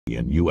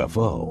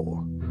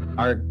UFO.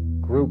 Our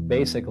group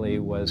basically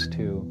was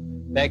to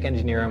back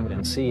engineer them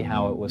and see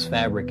how it was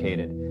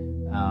fabricated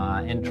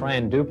and try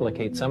and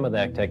duplicate some of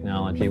that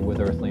technology with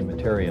earthly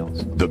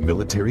materials. The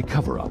military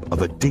cover-up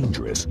of a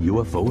dangerous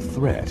UFO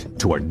threat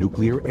to our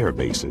nuclear air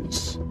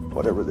bases.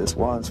 Whatever this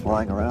was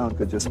flying around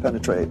could just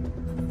penetrate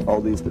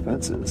all these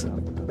defenses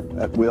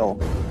at will.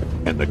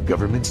 And the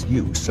government's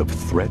use of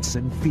threats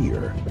and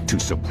fear to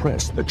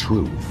suppress the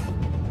truth.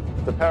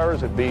 If the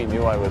powers that be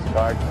knew I was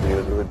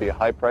targeted, it would be a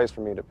high price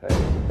for me to pay.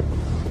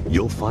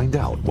 You'll find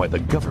out why the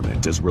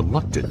government is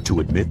reluctant to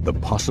admit the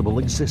possible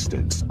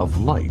existence of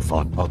life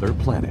on other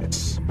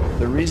planets.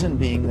 The reason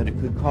being that it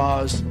could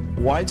cause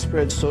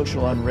widespread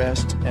social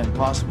unrest and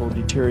possible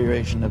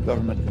deterioration of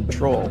government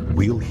control.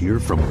 We'll hear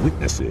from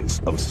witnesses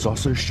of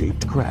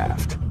saucer-shaped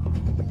craft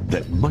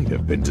that might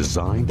have been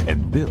designed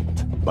and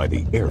built by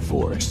the Air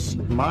Force.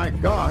 My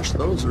gosh,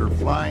 those are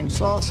flying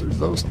saucers.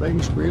 Those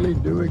things really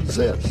do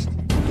exist.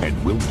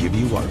 And we'll give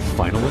you our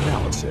final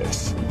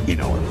analysis in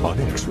our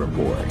Unex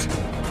report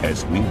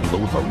as we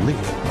blow the lid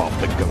off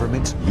the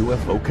government's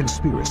UFO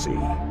conspiracy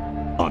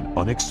on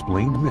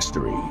Unexplained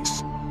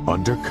Mysteries,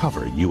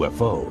 Undercover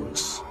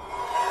UFOs.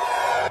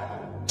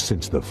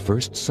 Since the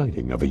first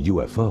sighting of a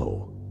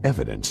UFO,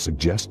 evidence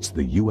suggests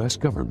the U.S.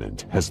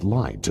 government has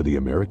lied to the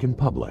American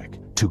public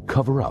to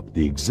cover up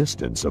the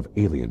existence of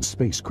alien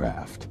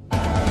spacecraft.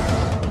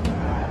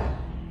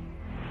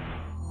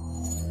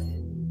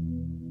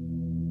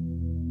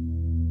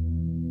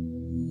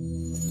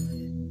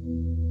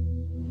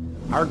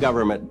 Our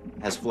government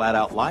has flat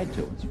out lied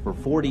to us for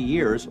 40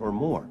 years or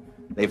more.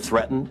 They've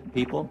threatened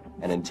people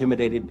and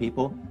intimidated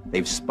people.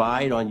 They've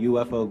spied on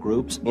UFO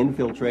groups,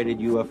 infiltrated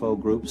UFO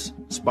groups,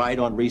 spied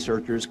on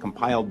researchers,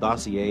 compiled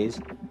dossiers.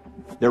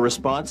 Their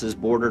response is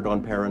bordered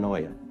on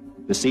paranoia.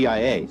 The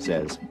CIA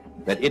says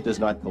that it does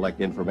not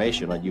collect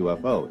information on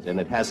UFOs, and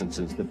it hasn't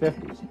since the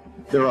 50s.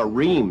 There are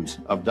reams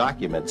of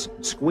documents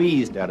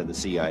squeezed out of the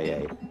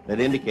CIA that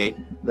indicate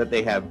that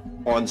they have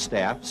on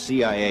staff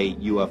CIA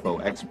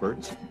UFO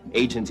experts,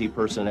 agency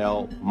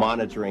personnel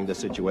monitoring the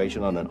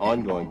situation on an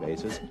ongoing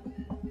basis.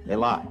 They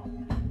lie.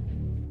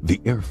 The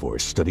Air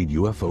Force studied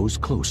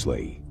UFOs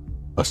closely.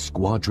 A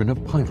squadron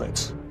of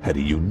pilots had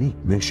a unique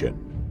mission: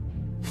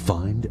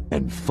 find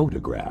and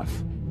photograph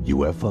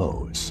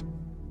UFOs.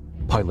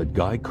 Pilot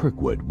Guy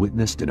Kirkwood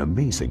witnessed an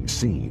amazing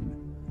scene: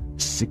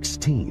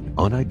 16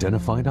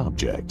 unidentified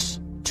objects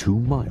 2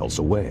 miles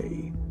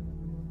away.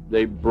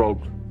 They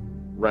broke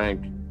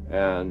rank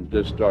and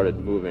just started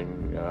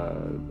moving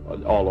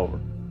all over.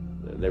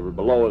 They were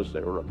below us, they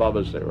were above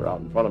us, they were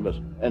out in front of us,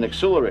 and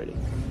accelerating,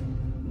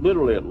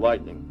 literally at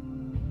lightning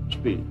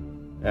speed.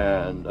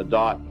 And a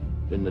dot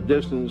in the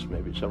distance,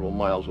 maybe several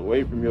miles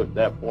away from you at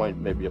that point,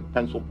 maybe a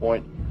pencil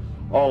point,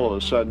 all of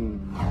a sudden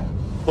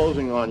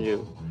closing on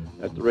you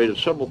at the rate of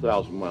several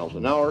thousand miles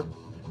an hour,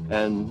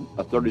 and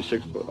a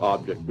 36-foot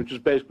object, which is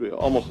basically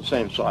almost the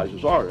same size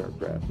as our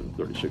aircraft, with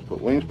a 36-foot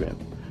wingspan.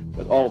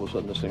 But all of a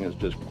sudden this thing is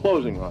just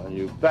closing on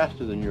you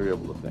faster than you're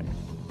able to think.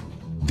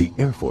 The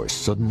Air Force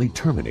suddenly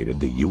terminated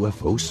the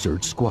UFO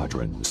search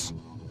squadrons.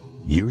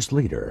 Years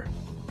later,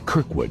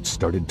 Kirkwood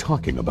started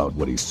talking about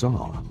what he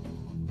saw,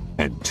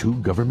 and 2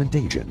 government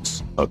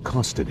agents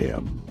accosted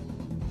him.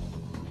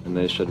 And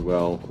they said,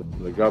 well,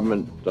 the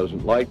government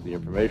doesn't like the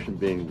information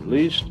being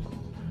released,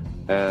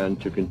 and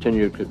to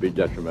continue could be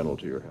detrimental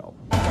to your health.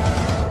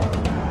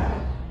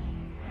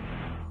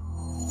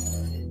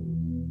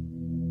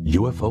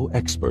 UFO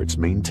experts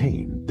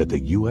maintain that the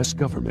U.S.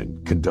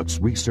 government conducts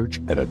research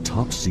at a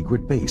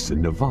top-secret base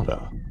in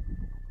Nevada,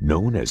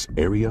 known as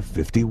Area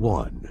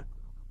 51.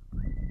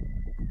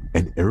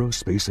 An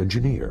aerospace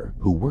engineer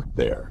who worked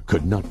there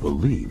could not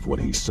believe what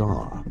he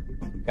saw.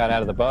 Got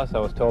out of the bus, I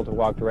was told to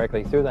walk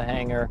directly through the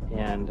hangar,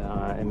 and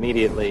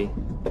immediately,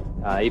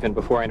 even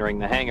before entering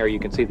the hangar, you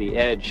can see the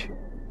edge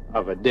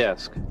of a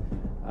disc.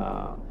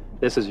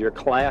 This is your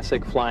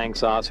classic flying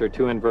saucer,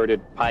 2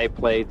 inverted pie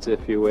plates,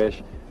 if you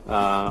wish,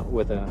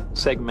 with a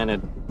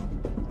segmented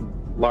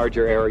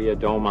larger area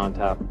dome on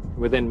top.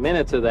 Within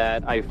minutes of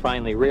that, I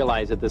finally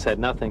realized that this had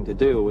nothing to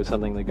do with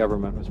something the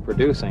government was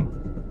producing.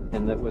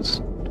 And that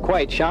was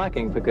quite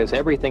shocking because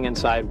everything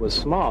inside was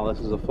small. This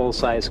is a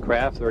full-size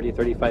craft, 30,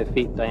 35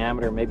 feet in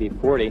diameter, maybe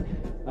 40.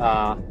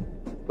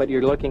 But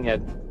you're looking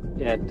at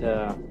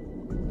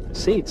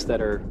seats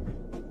that are,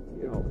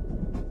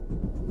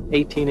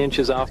 18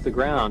 inches off the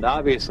ground,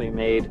 obviously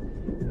made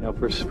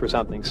for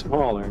something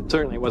smaller, and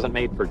certainly wasn't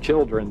made for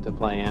children to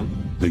play in.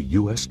 The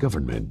U.S.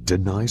 government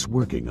denies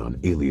working on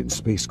alien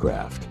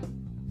spacecraft.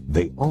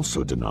 They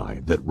also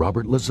deny that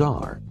Robert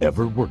Lazar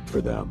ever worked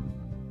for them.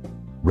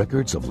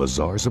 Records of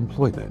Lazar's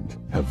employment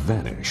have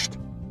vanished.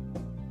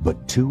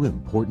 But 2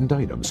 important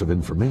items of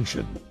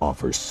information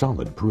offer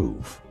solid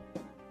proof.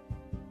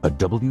 A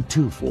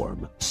W-2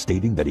 form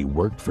stating that he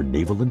worked for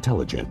Naval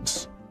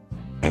Intelligence,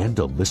 and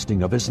a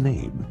listing of his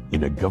name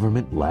in a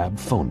government lab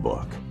phone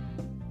book.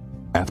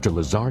 After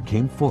Lazar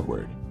came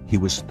forward, he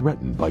was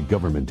threatened by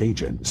government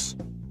agents.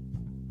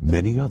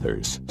 Many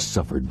others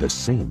suffered the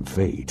same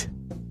fate.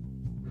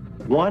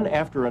 one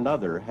after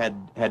another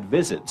had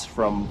visits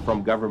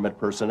from government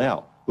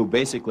personnel who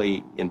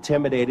basically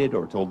intimidated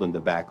or told them to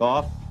back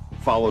off,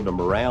 followed them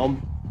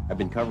around. I've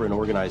been covering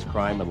organized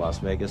crime in Las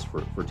Vegas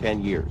for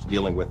 10 years,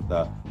 dealing with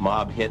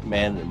mob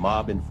hitmen and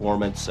mob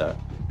informants,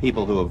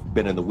 people who have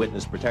been in the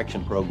witness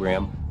protection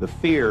program. The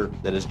fear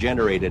that is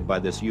generated by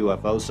this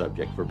UFO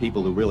subject for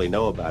people who really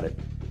know about it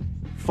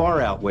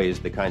far outweighs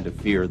the kind of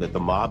fear that the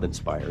mob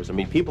inspires. I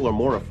mean, people are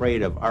more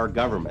afraid of our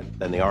government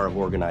than they are of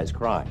organized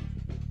crime.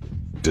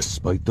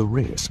 Despite the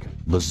risk,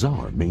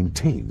 Lazar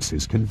maintains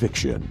his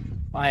conviction.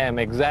 I am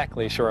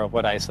exactly sure of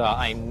what I saw.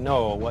 I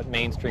know what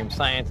mainstream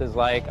science is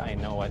like. I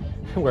know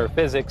where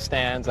physics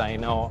stands. I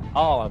know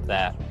all of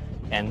that.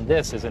 And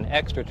this is an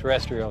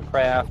extraterrestrial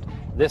craft.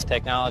 This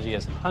technology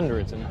is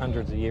hundreds and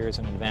hundreds of years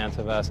in advance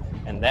of us,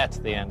 and that's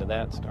the end of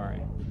that story.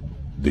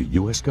 The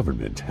U.S.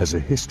 government has a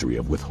history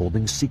of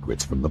withholding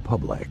secrets from the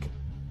public.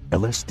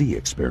 LSD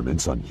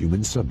experiments on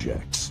human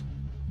subjects,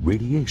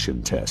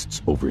 radiation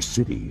tests over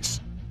cities,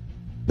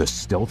 the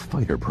Stealth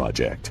Fighter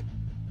Project,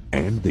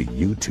 and the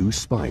U-2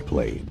 spy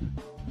plane.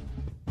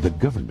 The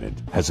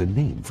government has a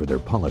name for their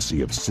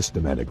policy of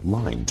systematic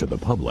lying to the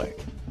public.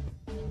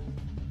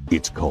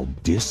 It's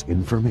called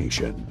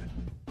disinformation.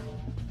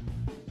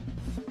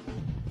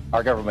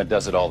 Our government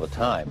does it all the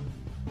time.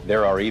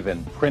 There are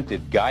even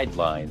printed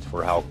guidelines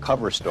for how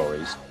cover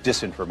stories,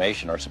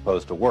 disinformation, are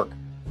supposed to work.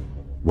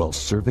 While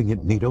serving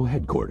at NATO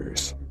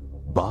headquarters,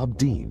 Bob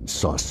Dean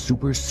saw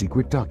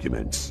super-secret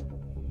documents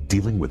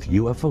dealing with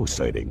UFO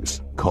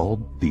sightings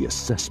called the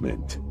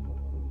Assessment.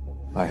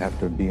 I have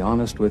to be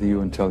honest with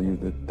you and tell you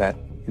that that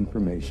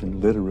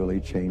information literally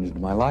changed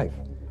my life,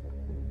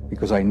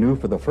 because I knew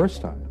for the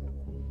first time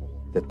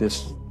that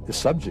this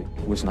subject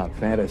was not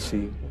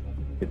fantasy,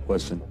 it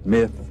wasn't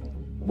myth,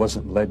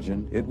 wasn't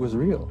legend, it was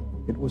real,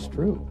 it was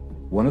true.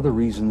 One of the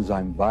reasons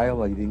I'm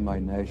violating my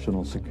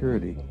national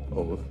security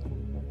oath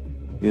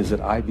is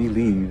that I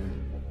believe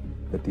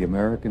that the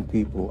American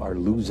people are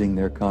losing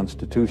their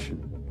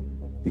Constitution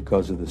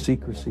because of the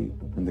secrecy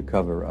and the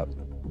cover-up.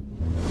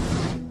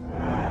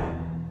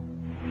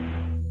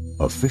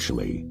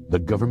 Officially, the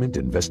government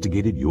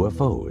investigated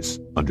UFOs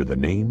under the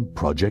name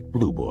Project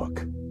Blue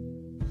Book.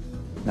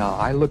 Now,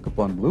 I look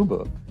upon Blue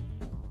Book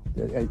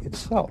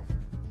itself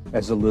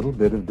as a little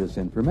bit of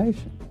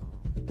disinformation,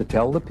 to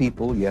tell the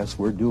people, yes,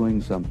 we're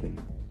doing something,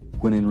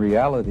 when in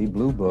reality,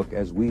 Blue Book,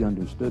 as we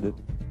understood it,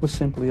 was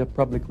simply a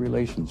public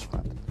relations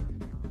front.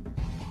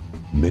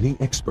 Many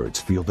experts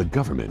feel the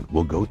government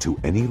will go to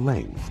any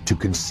length to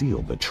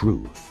conceal the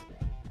truth.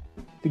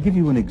 To give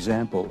you an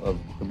example of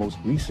the most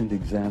recent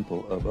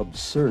example of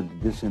absurd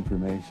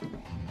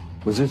disinformation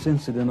was this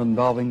incident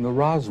involving the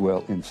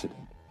Roswell incident.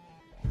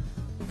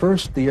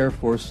 First, the Air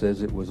Force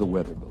says it was a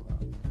weather balloon.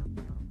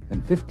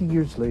 And 50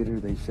 years later,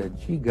 they said,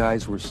 gee,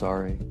 guys, we're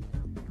sorry.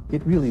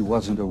 It really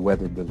wasn't a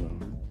weather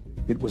balloon.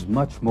 It was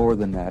much more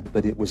than that,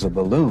 but it was a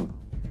balloon.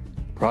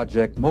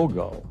 Project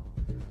Mogul.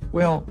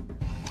 Well,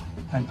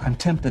 I'm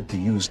tempted to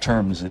use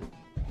terms that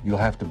you'll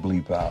have to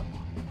bleep out.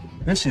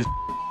 This is,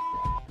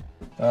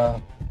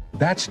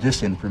 that's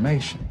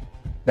disinformation.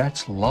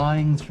 That's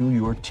lying through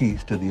your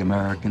teeth to the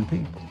American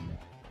people.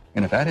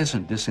 And if that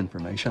isn't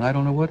disinformation, I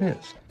don't know what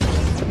is.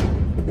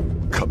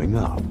 Coming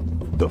up,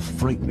 the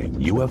frightening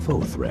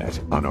UFO threat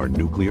on our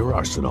nuclear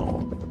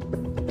arsenal.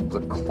 It was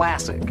a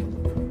classic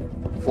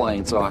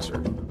flying saucer,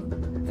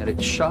 and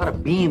it shot a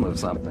beam of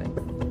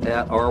something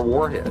at our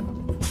warhead.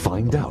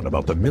 Find out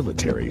about the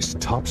military's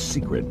top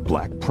secret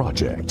black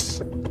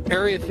projects.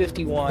 Area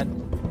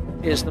 51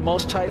 is the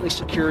most tightly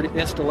secured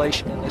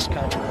installation in this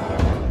country.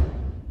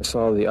 I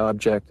saw the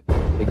object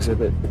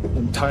exhibit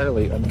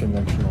entirely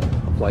unconventional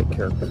flight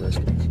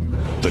characteristics.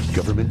 The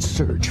government's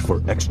search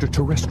for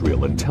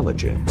extraterrestrial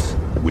intelligence,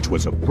 which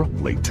was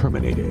abruptly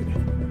terminated.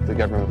 The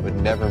government would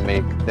never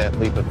make that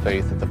leap of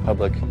faith that the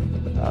public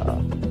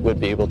would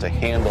be able to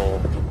handle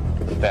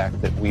the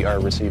fact that we are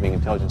receiving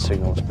intelligence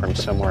signals from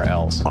somewhere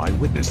else.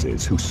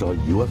 Eyewitnesses who saw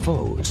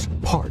UFOs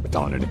parked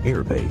on an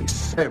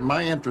airbase. Hey,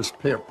 my interest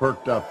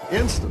perked up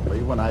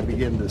instantly when I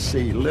began to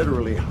see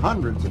literally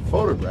hundreds of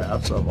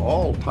photographs of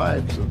all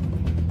types of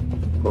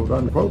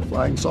quote-unquote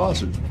flying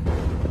saucers.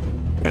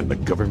 And the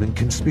government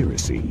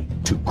conspiracy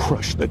to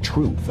crush the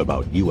truth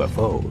about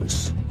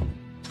UFOs.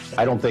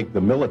 I don't think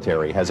the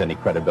military has any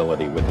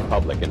credibility with the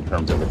public in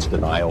terms of its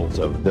denials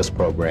of this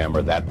program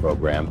or that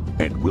program.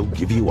 And we'll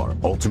give you our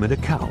ultimate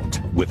account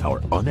with our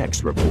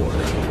UNX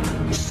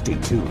report. Stay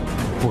tuned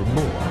for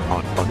more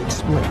on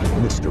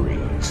Unexplained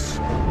Mysteries.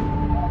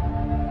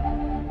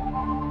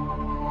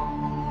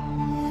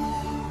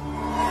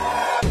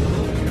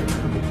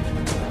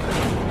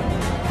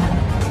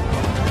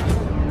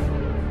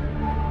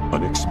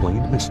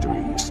 Unexplained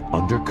Mysteries,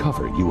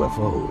 Undercover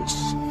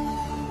UFOs.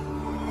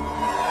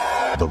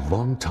 The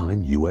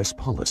long-time U.S.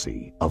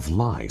 policy of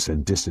lies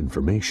and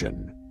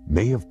disinformation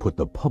may have put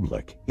the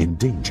public in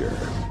danger.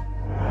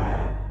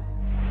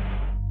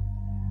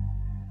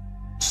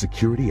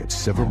 Security at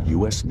several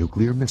U.S.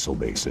 nuclear missile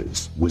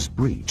bases was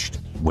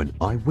breached when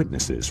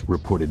eyewitnesses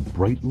reported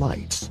bright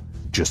lights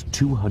just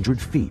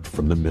 200 feet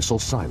from the missile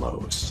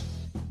silos.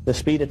 The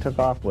speed it took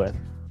off with,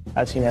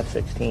 I've seen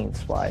F-16s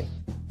fly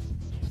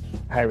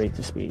high rates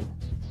of speed.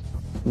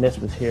 And this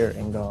was here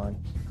and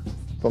gone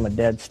from a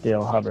dead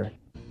still hover.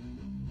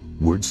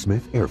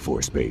 Wordsmith Air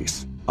Force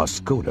Base,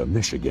 Oscoda,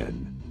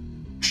 Michigan.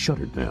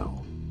 Shuttered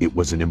now, it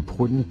was an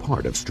important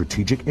part of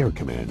Strategic Air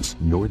Command's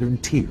Northern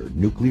Tier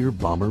Nuclear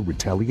Bomber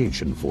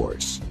Retaliation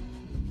Force.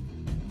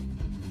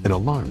 An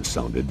alarm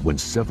sounded when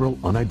several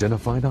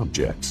unidentified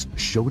objects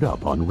showed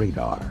up on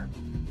radar,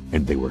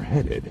 and they were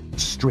headed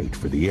straight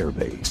for the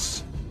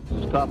airbase.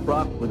 Stop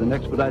Rock with an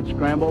expedite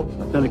scramble.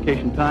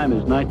 Authentication time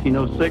is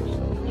 1906.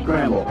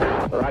 Scramble.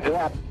 Roger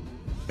that.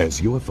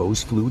 As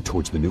UFOs flew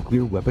towards the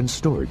nuclear weapons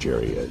storage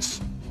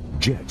areas,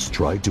 jets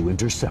tried to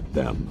intercept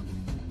them.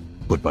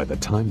 But by the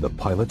time the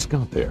pilots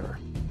got there,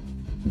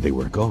 they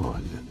were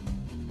gone.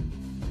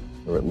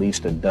 There were at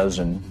least a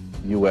dozen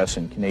U.S.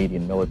 and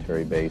Canadian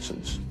military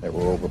bases that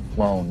were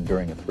overflown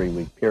during a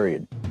 3-week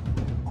period.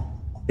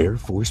 Air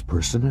Force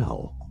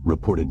personnel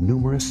reported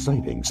numerous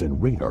sightings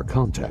and radar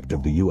contact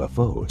of the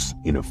UFOs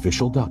in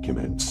official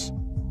documents.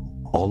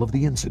 All of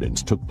the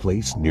incidents took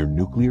place near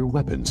nuclear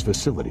weapons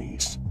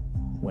facilities.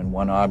 When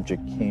one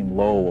object came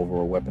low over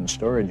a weapons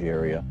storage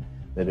area,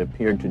 that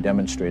appeared to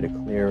demonstrate a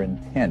clear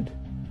intent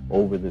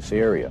over this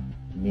area,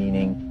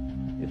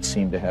 meaning it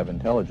seemed to have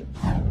intelligence.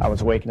 I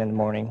was awakened in the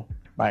morning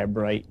by a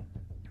bright,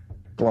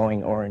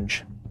 glowing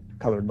orange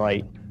colored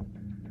light.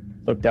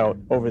 Looked out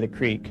over the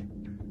creek.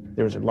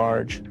 There was a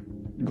large,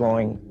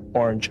 glowing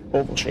orange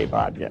oval-shaped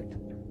object.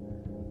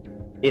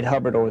 It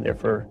hovered over there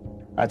for,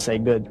 I'd say,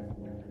 good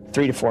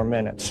 3 to 4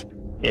 minutes.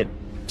 It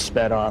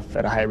sped off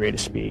at a high rate of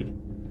speed,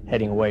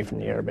 heading away from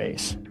the air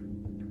base.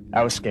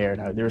 I was scared.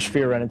 There was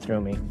fear running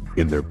through me.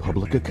 In their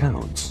public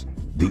accounts,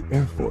 the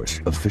Air Force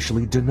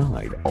officially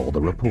denied all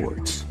the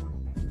reports.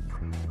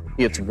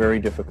 It's very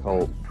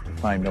difficult to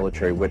find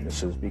military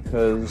witnesses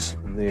because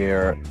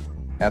they're,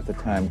 at the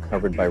time,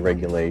 covered by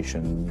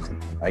regulations.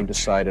 I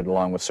decided,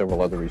 along with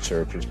several other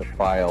researchers, to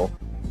file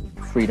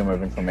Freedom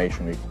of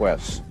Information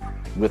requests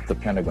with the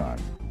Pentagon.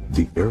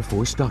 The Air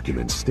Force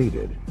documents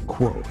stated,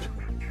 quote,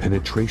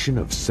 penetration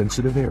of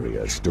sensitive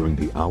areas during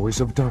the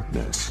hours of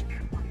darkness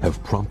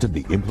have prompted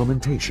the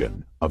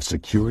implementation of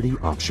Security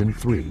Option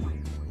 3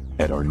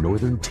 at our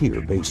Northern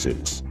Tier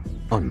bases,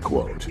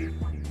 unquote.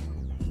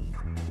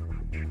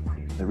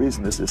 The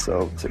reason this is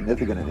so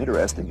significant and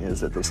interesting is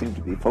that they seem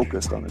to be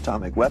focused on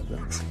atomic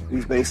weapons.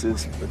 These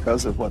bases,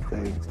 because of what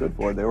they stood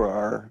for, they were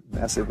our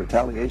massive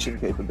retaliation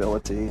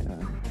capability,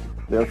 and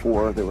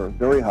therefore they were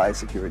very high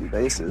security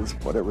bases.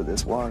 Whatever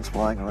this was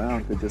flying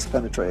around could just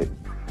penetrate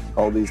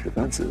all these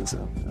defenses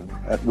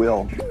at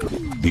will.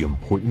 The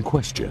important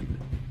question,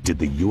 did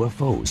the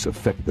UFOs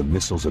affect the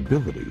missile's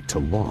ability to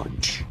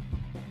launch?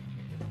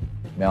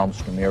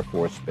 Malmstrom Air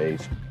Force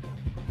Base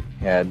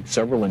had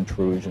several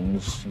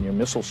intrusions near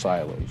missile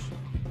silos,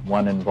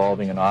 one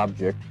involving an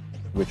object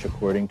which,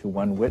 according to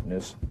one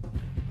witness,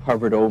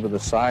 hovered over the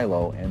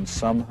silo and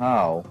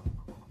somehow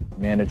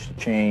managed to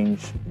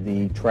change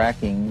the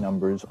tracking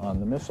numbers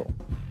on the missile.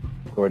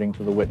 According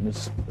to the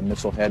witness, the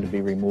missile had to be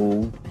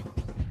removed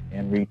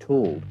and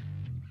retooled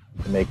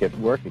to make it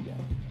work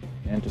again.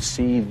 And to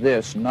see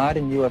this, not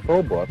in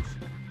UFO books,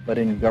 but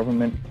in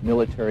government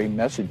military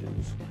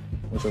messages,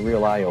 was a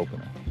real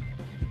eye-opener.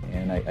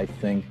 And I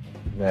think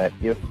that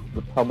if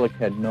the public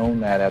had known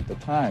that at the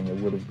time, there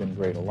would have been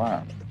great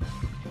alarm.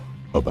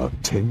 About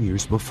 10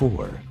 years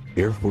before,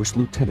 Air Force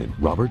Lieutenant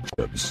Robert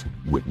Jacobs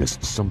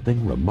witnessed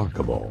something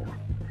remarkable.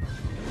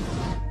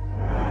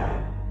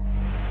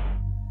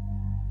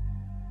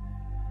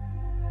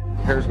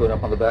 Hair's going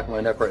up on the back of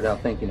my neck right now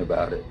thinking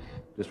about it,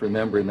 just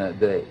remembering that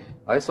day.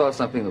 I saw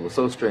something that was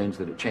so strange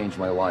that it changed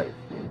my life.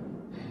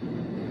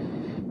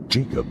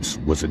 Jacobs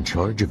was in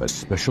charge of a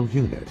special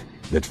unit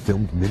that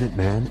filmed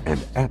Minuteman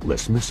and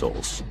Atlas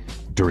missiles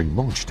during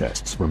launch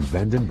tests from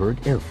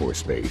Vandenberg Air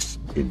Force Base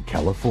in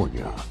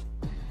California.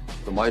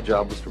 So my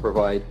job was to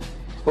provide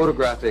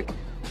photographic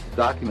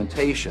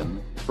documentation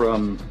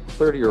from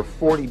 30 or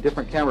 40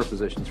 different camera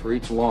positions for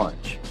each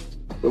launch.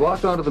 We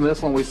walked onto the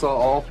missile and we saw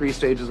all 3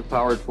 stages of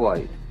powered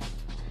flight.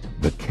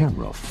 The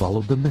camera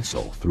followed the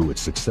missile through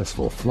its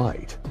successful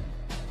flight.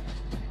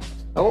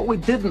 Now what we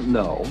didn't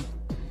know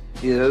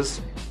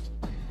is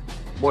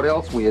what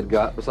else we had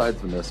got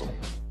besides the missile.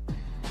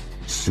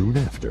 Soon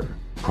after,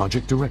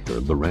 Project Director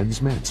Lorenz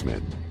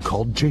Mansman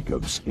called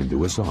Jacobs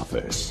into his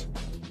office.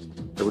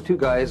 There were 2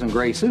 guys in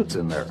gray suits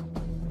in there,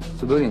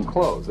 civilian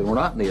clothes. They were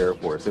not in the Air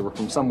Force. They were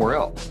from somewhere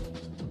else.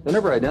 They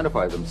never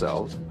identified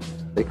themselves.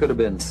 They could have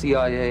been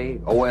CIA,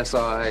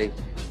 OSI,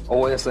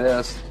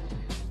 OSS.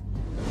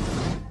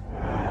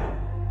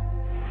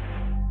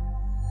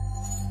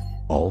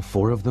 All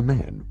 4 of the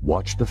men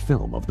watched the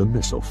film of the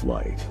missile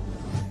flight.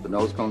 The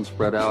nose cone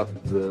spread out.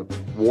 The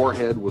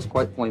warhead was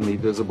quite plainly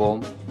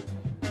visible.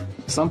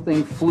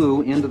 Something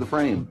flew into the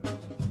frame.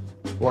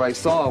 What I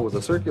saw was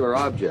a circular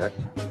object.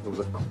 It was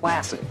a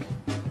classic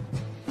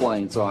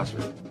flying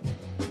saucer.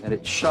 And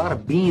it shot a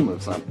beam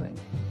of something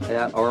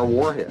at our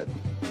warhead.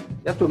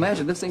 You have to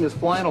imagine this thing is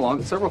flying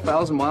along at several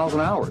thousand miles an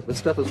hour. This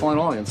stuff is flying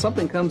along, and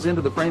something comes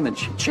into the frame and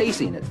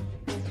chasing it,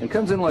 and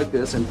comes in like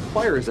this and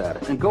fires at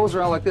it, and goes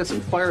around like this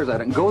and fires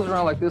at it, and goes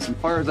around like this and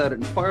fires at it,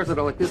 and fires at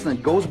it like this, and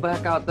then goes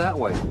back out that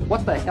way.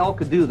 What the hell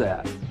could do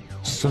that?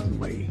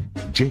 Suddenly,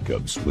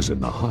 Jacobs was in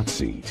the hot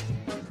seat.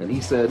 And he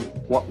said,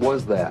 "What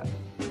was that?"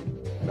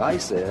 And I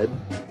said,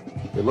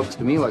 "It looks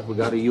to me like we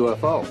got a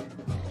UFO."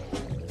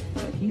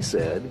 And he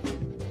said,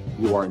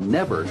 "You are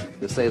never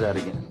to say that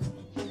again.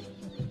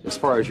 As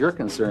far as you're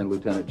concerned,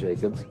 Lieutenant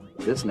Jacobs,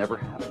 this never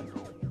happened."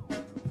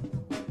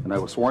 And I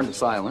was sworn to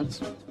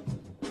silence,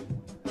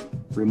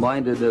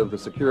 reminded of the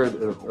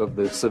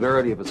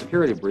severity of a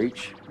security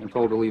breach, and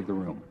told to leave the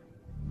room.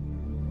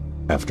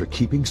 After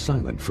keeping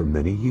silent for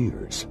many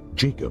years,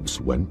 Jacobs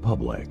went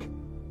public.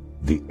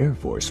 The Air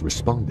Force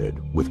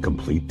responded with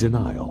complete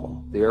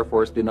denial. The Air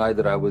Force denied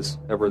that I was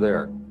ever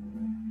there.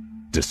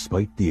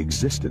 Despite the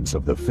existence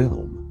of the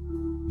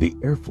film, the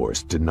Air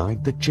Force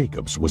denied that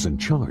Jacobs was in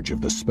charge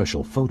of the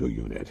Special Photo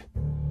Unit.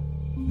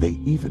 They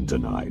even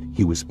denied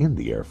he was in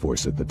the Air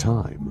Force at the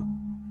time.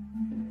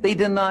 They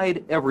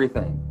denied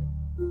everything.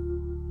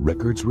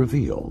 Records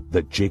reveal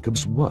that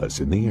Jacobs was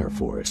in the Air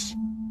Force,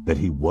 that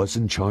he was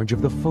in charge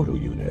of the photo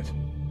unit,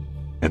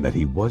 and that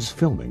he was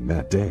filming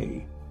that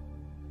day.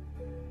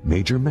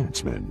 Major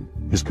Matzman,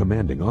 his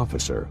commanding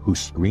officer who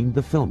screened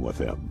the film with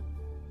him,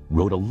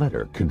 wrote a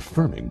letter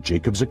confirming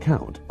Jacobs'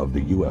 account of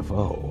the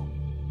UFO.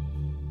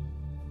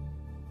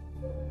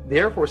 The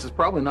Air Force is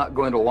probably not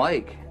going to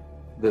like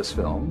this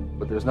film,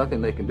 but there's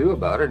nothing they can do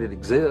about it. It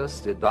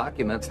exists, it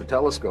documents the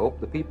telescope,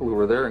 the people who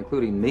were there,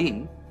 including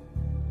me,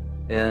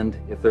 and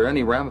if there are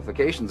any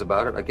ramifications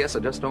about it, I guess I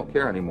just don't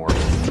care anymore.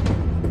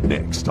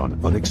 Next on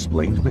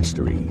Unexplained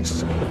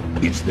Mysteries,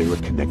 is there a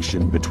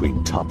connection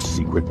between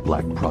top-secret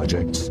black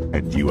projects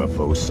and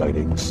UFO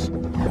sightings?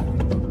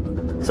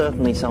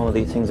 Certainly some of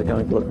these things are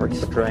going to look very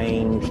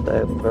strange.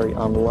 They're very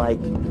unlike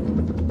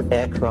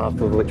aircraft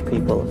with which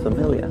people are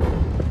familiar.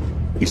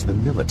 Is the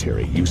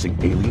military using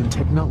alien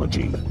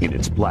technology in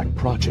its black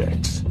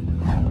projects?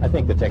 I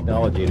think the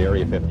technology at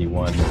Area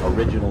 51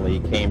 originally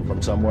came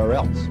from somewhere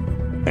else.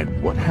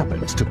 And what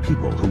happens to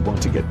people who want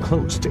to get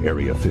close to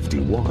Area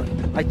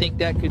 51? I think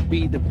that could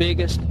be the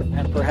biggest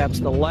and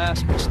perhaps the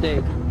last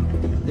mistake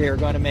they are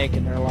going to make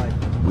in their life.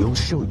 We'll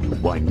show you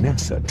why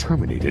NASA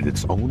terminated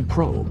its own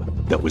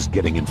probe that was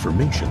getting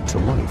information to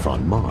life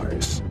on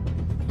Mars.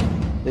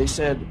 They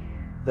said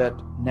that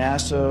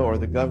NASA or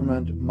the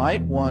government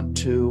might want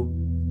to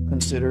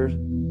consider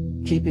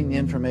keeping the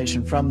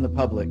information from the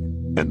public.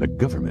 And the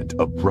government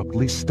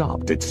abruptly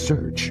stopped its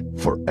search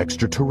for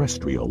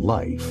extraterrestrial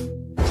life.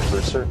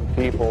 For certain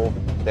people,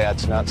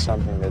 that's not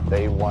something that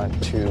they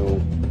want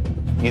to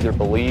either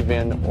believe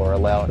in or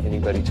allow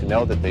anybody to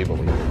know that they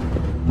believe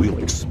in. We'll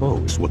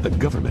expose what the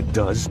government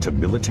does to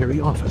military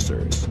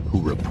officers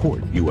who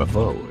report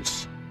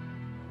UFOs.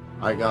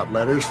 I got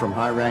letters from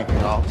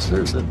high-ranking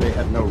officers that they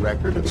had no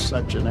record of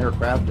such an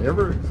aircraft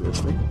ever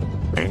existing.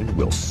 And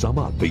we'll sum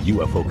up the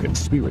UFO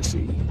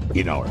conspiracy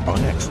in our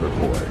Unex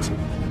report.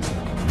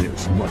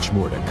 There's much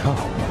more to come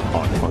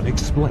on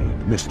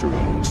Unexplained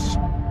Mysteries.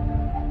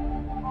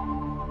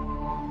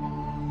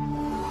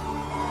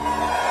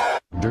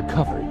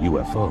 Undercover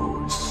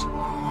UFOs.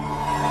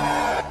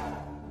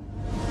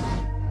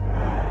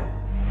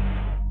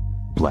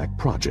 Black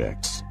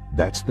projects.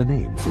 That's the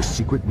name for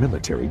secret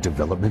military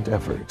development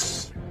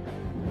efforts.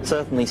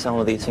 Certainly some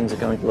of these things are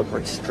going to look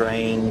very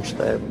strange.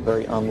 They're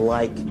very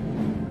unlike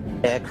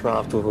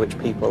aircraft with which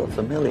people are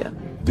familiar.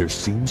 There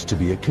seems to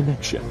be a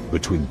connection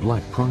between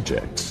black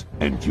projects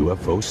and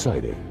UFO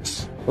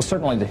sightings. Well,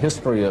 certainly the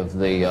history of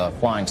the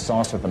flying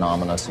saucer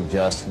phenomena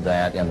suggests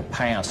that in the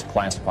past,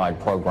 classified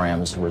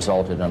programs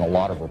resulted in a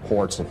lot of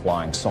reports of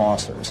flying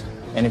saucers.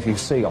 And if you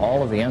see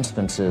all of the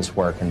instances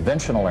where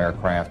conventional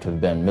aircraft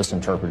have been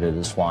misinterpreted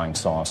as flying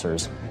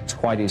saucers, it's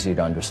quite easy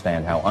to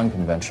understand how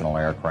unconventional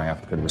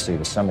aircraft could receive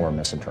a similar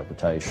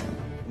misinterpretation.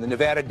 In the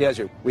Nevada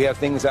desert, we have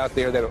things out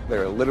there that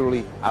are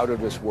literally out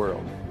of this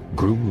world.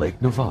 Groom Lake,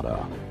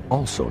 Nevada,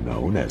 also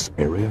known as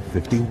Area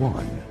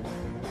 51,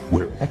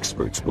 where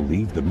experts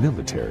believe the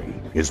military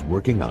is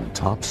working on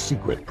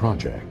top-secret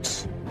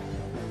projects.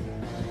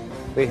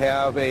 They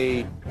have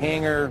a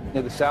hangar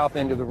near the south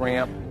end of the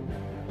ramp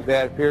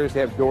that appears to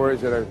have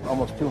doors that are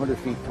almost 200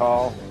 feet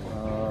tall,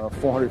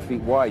 400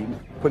 feet wide. You can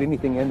put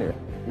anything in there.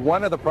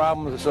 One of the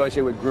problems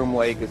associated with Groom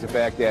Lake is the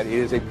fact that it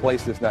is a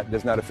place that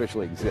does not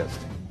officially exist.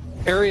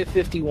 Area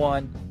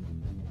 51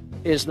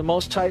 is the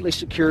most tightly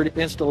secured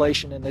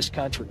installation in this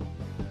country.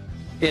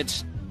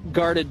 It's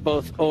guarded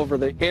both over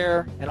the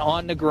air and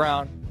on the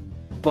ground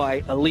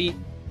by elite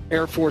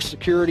Air Force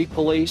security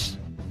police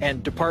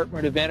and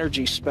Department of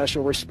Energy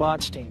special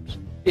response teams.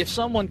 If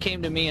someone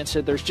came to me and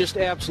said there's just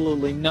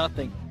absolutely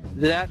nothing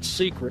that's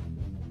secret,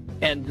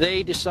 and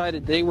they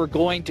decided they were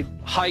going to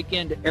hike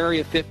into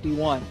Area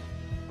 51,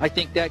 I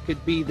think that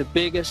could be the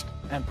biggest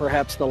and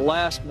perhaps the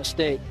last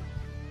mistake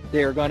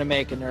they are going to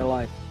make in their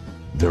life.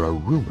 There are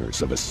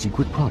rumors of a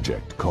secret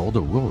project called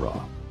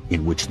Aurora,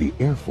 in which the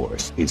Air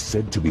Force is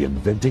said to be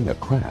inventing a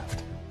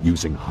craft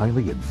using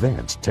highly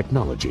advanced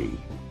technology.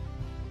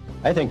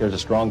 I think there's a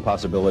strong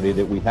possibility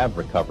that we have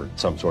recovered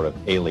some sort of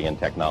alien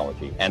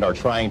technology and are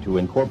trying to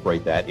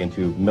incorporate that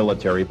into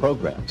military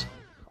programs.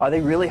 Are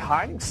they really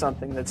hiding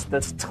something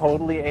that's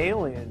totally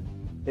alien?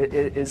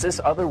 Is this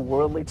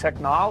otherworldly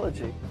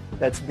technology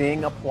that's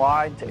being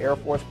applied to Air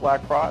Force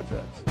black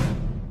projects?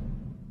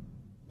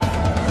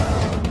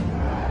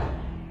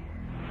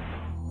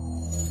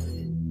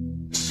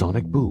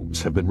 Sonic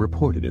booms have been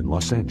reported in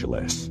Los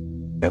Angeles,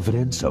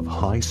 evidence of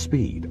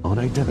high-speed,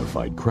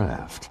 unidentified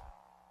craft.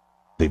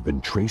 They've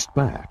been traced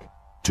back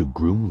to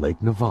Groom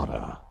Lake,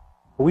 Nevada.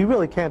 We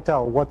really can't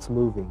tell what's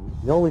moving.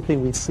 The only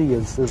thing we see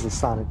is a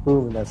sonic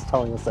boom, and that's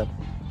telling us that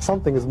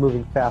something is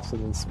moving faster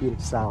than the speed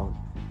of sound.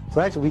 So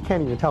actually, we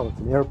can't even tell it's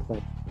an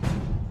airplane.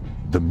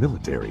 The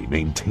military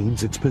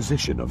maintains its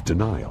position of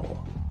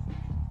denial.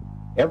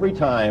 Every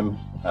time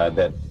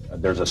that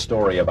there's a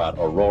story about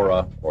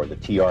Aurora or the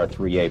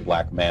TR-3A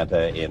Black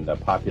Manta in the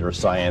Popular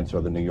Science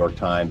or the New York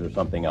Times or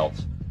something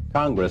else,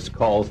 Congress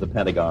calls the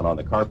Pentagon on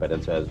the carpet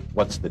and says,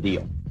 what's the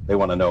deal? They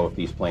want to know if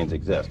these planes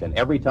exist. And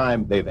every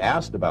time they've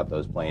asked about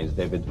those planes,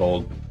 they've been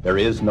told there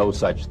is no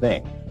such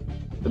thing.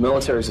 The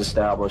military's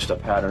established a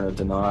pattern of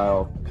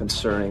denial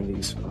concerning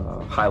these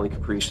highly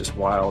capricious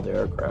wild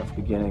aircraft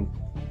beginning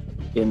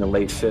in the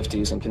late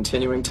 50s and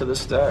continuing to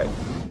this day.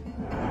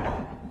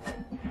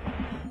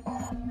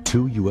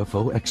 2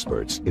 UFO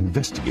experts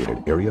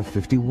investigated Area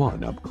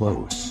 51 up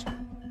close.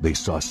 They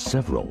saw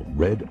several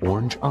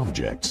red-orange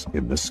objects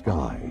in the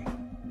sky.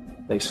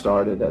 They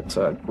started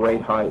at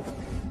great height,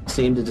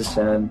 seemed to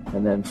descend,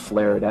 and then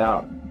flared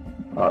out.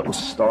 It was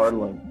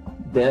startling.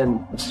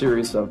 Then a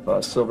series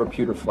of silver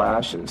pewter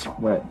flashes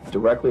went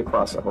directly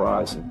across the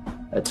horizon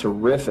at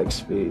terrific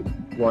speed.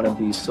 One of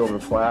these silver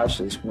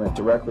flashes went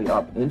directly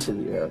up into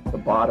the air. The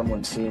bottom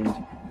one seemed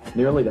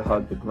nearly to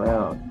hug the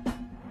ground.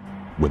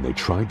 When they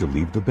tried to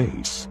leave the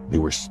base, they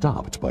were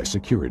stopped by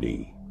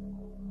security.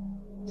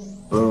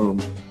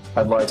 Boom.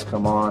 Headlights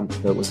come on.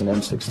 There was an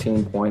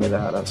M16 pointed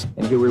at us.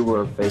 And here we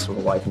were faced with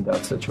a life and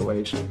death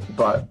situation.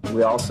 But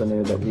we also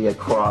knew that we had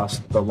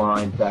crossed the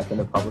line back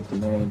into public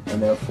domain,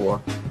 and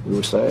therefore we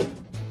were saved.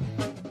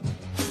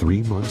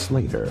 3 months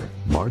later,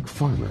 Mark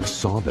Farmer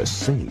saw the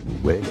same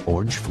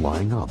red-orange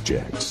flying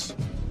objects.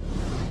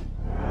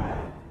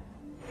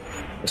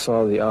 I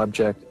saw the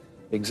object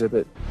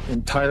exhibit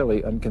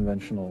entirely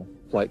unconventional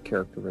flight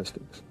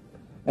characteristics.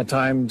 At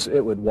times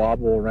it would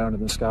wobble around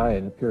in the sky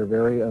and appear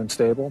very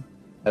unstable.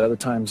 At other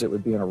times it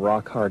would be in a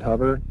rock-hard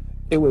hover.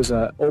 It was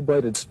an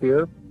oblated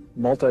sphere,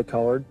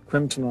 multicolored,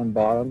 crimson on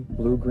bottom,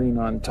 blue-green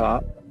on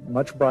top,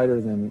 much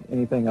brighter than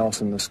anything else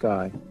in the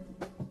sky.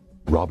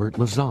 Robert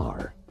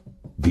Lazar,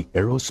 the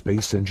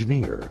aerospace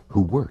engineer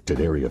who worked at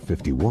Area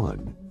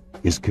 51,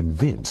 is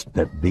convinced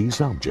that these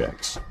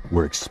objects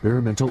were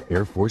experimental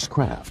Air Force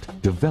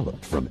craft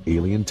developed from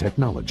alien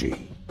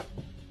technology.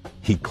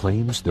 He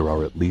claims there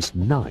are at least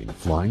 9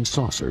 flying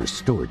saucers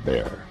stored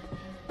there.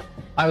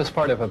 I was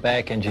part of a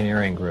back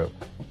engineering group,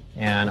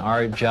 and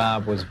our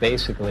job was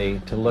basically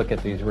to look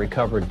at these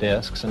recovered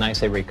discs, and I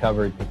say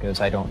recovered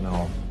because I don't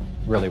know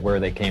really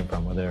where they came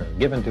from. Whether they were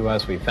given to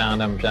us, we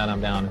found them, shot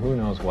them down, who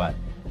knows what.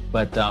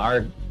 But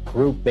our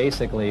group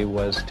basically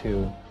was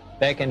to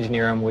back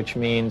engineer them, which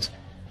means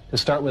to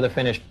start with a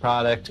finished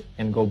product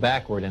and go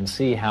backward and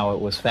see how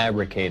it was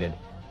fabricated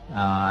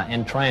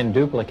and try and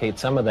duplicate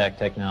some of that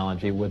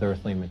technology with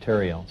earthly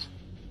materials.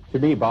 To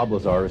me, Bob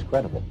Lazar is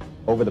credible.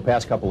 Over the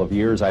past couple of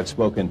years, I've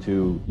spoken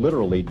to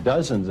literally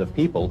dozens of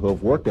people who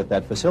have worked at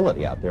that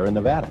facility out there in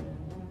Nevada.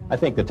 I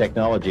think the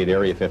technology at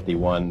Area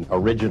 51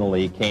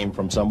 originally came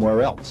from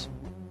somewhere else.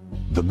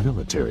 The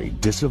military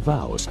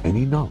disavows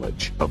any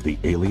knowledge of the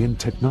alien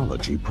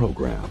technology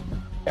program.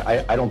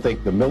 I don't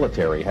think the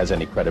military has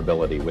any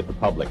credibility with the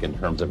public in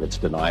terms of its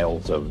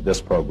denials of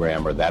this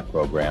program or that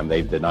program.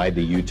 They've denied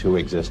the U-2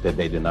 existed,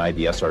 they denied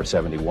the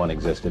SR-71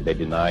 existed, they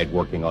denied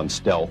working on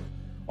stealth.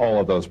 All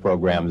of those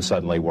programs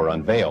suddenly were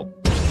unveiled.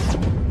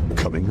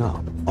 Coming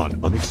up on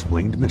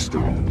Unexplained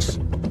Mysteries,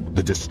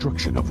 the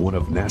destruction of one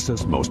of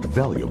NASA's most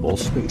valuable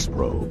space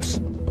probes.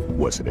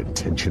 Was it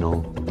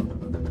intentional?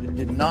 It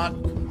did not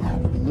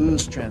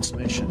lose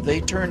transmission.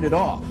 They turned it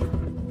off.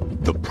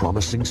 The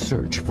promising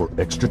search for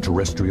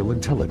extraterrestrial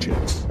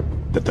intelligence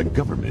that the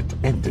government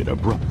ended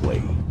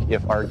abruptly.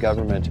 If our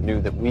government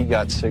knew that we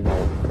got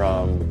signal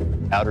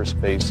from outer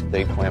space,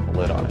 they'd clamp a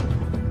lid on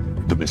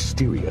it. The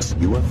mysterious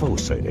UFO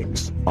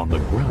sightings on the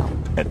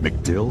ground at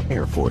MacDill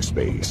Air Force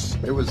Base.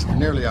 It was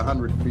nearly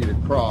 100 feet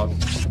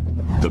across.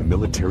 The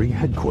military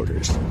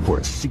headquarters for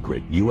a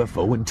secret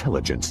UFO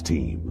intelligence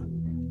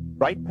team.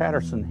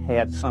 Wright-Patterson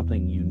had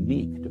something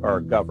unique to our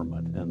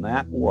government, and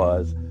that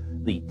was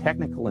the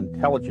Technical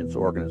Intelligence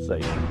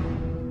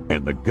Organization.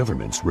 And the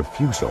government's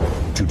refusal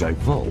to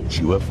divulge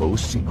UFO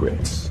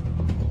secrets.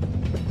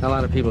 A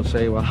lot of people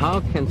say, well,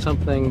 how can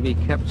something be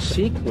kept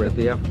secret?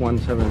 The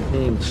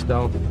F-117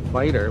 stealth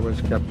fighter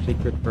was kept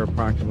secret for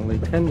approximately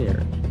 10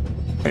 years.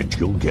 And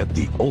you'll get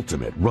the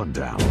ultimate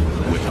rundown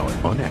with our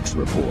UNX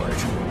report.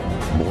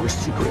 More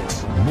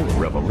secrets, more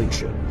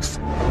revelations.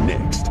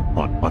 Next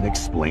on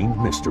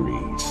Unexplained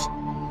Mysteries.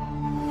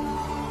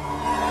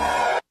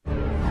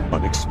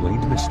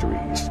 Unexplained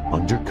Mysteries,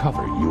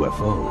 Undercover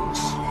UFOs.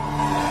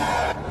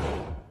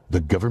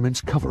 The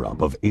government's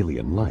cover-up of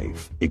alien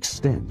life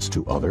extends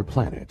to other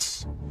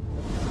planets.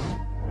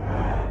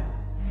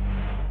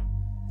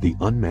 The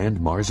unmanned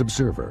Mars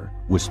Observer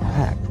was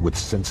packed with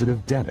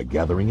sensitive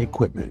data-gathering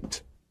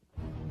equipment.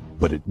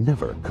 But it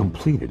never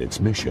completed its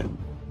mission.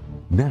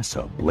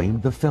 NASA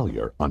blamed the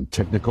failure on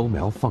technical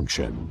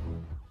malfunction.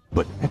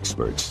 But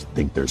experts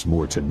think there's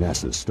more to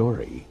NASA's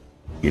story.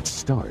 It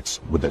starts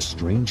with a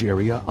strange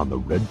area on the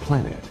red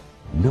planet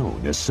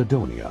known as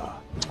Cydonia.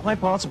 It's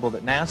quite possible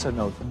that NASA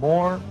knows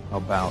more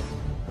about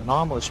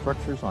anomalous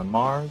structures on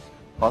Mars,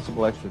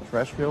 possible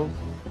extraterrestrials,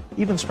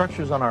 even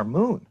structures on our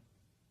moon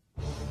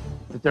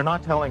that they're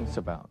not telling us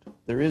about.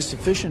 There is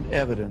sufficient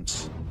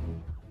evidence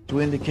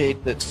to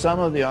indicate that some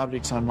of the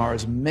objects on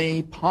Mars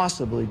may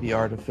possibly be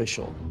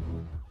artificial.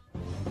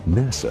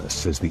 NASA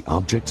says the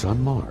objects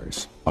on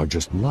Mars are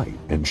just light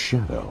and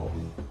shadow.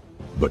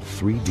 But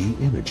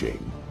 3D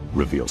imaging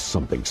reveals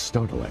something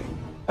startling.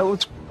 I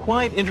was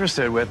quite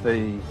interested with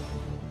the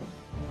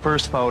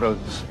first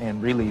photos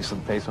and release of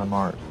the face on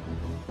Mars.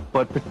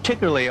 But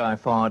particularly I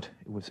thought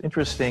it was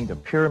interesting the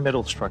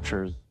pyramidal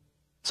structures.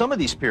 Some of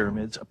these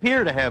pyramids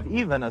appear to have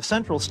even a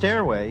central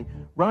stairway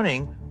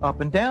running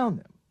up and down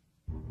them.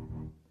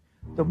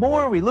 The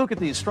more we look at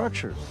these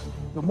structures,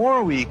 the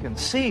more we can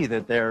see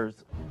that there's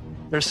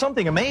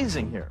something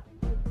amazing here.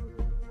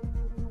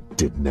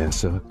 Did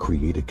NASA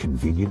create a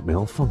convenient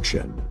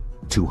malfunction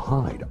to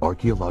hide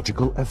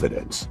archaeological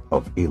evidence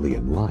of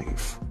alien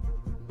life?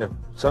 If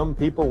some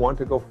people want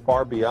to go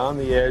far beyond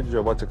the edge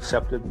of what's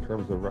accepted in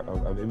terms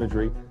of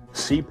imagery,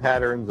 see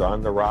patterns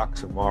on the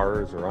rocks of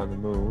Mars or on the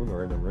Moon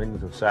or in the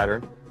rings of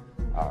Saturn,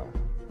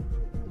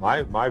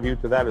 my view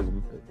to that is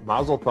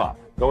mazel tov.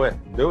 Go ahead,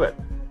 do it.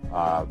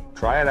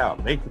 Try it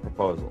out. Make the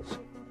proposals.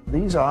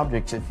 These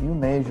objects, if you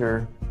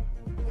measure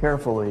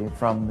carefully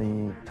from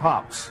the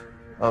tops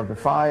of the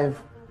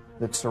 5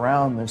 that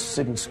surround this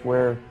city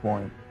square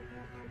point,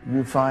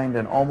 you find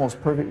an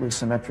almost perfectly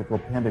symmetrical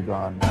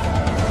pentagon.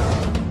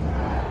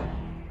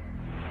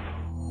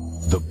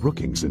 The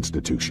Brookings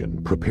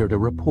Institution prepared a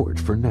report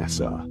for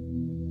NASA.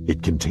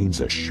 It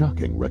contains a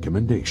shocking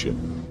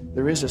recommendation.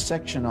 There is a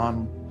section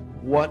on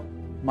what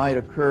might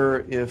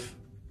occur if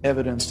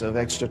evidence of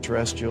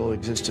extraterrestrial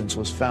existence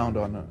was found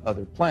on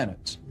other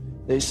planets.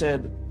 They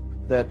said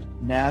that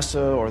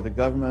NASA or the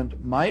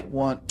government might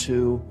want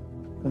to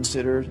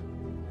consider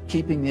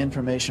keeping the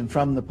information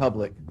from the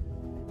public.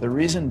 The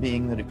reason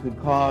being that it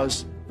could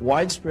cause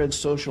widespread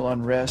social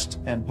unrest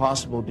and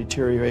possible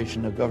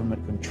deterioration of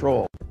government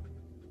control.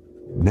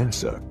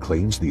 NASA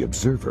claims the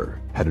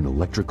observer had an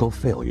electrical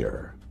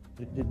failure.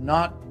 It did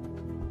not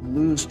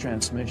lose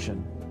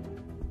transmission.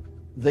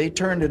 They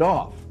turned it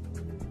off.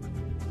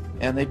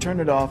 And they turned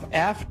it off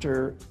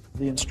after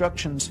the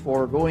instructions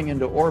for going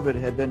into orbit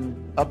had been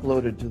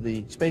uploaded to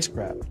the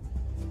spacecraft.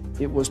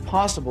 It was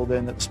possible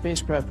then that the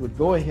spacecraft would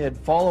go ahead,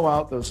 follow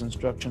out those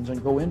instructions,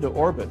 and go into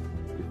orbit.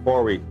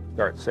 Before we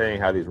start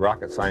saying how these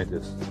rocket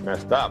scientists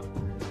messed up,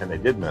 and they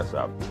did mess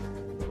up,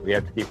 we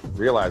have to keep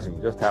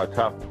realizing just how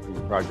tough these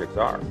projects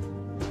are.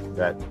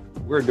 That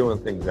we're doing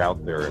things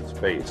out there in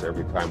space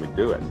every time we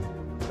do it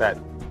that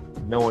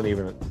no one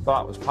even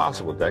thought was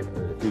possible a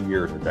few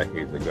years or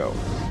decades ago.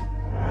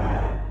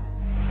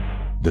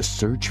 The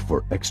search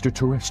for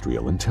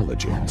extraterrestrial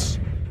intelligence.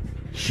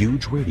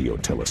 Huge radio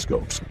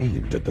telescopes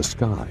aimed at the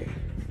sky.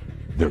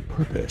 Their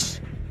purpose?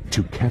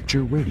 To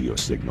capture radio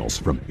signals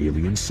from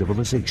alien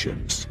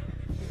civilizations.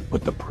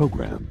 But the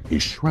program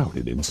is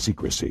shrouded in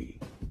secrecy.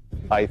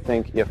 I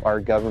think if our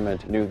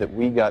government knew that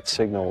we got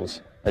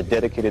signals, a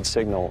dedicated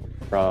signal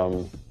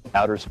from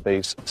outer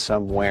space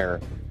somewhere,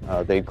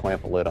 they'd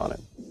clamp a lid on it.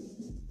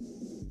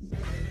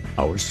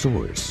 Our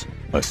source,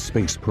 a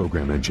space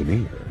program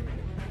engineer,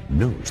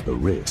 knows the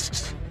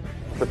risks.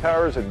 If the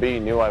powers that be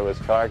knew I was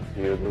talking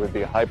to you, there would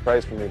be a high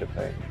price for me to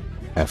pay.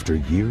 After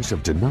years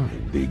of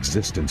denying the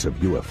existence of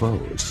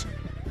UFOs,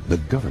 the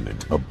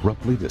government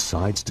abruptly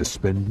decides to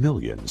spend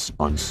millions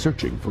on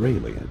searching for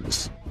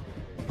aliens.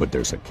 But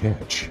there's a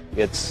catch.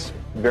 It's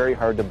very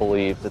hard to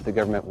believe that the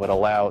government would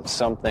allow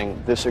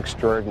something this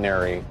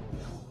extraordinary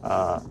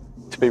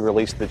to be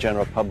released to the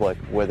general public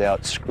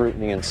without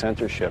scrutiny and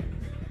censorship.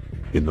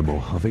 In the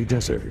Mojave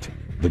Desert,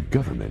 the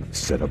government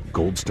set up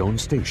Goldstone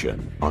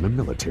Station on a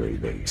military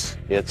base.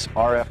 It's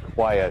RF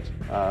quiet,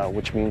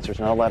 which means there's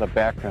not a lot of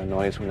background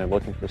noise when they're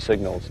looking for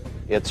signals.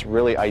 It's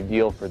really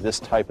ideal for this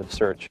type of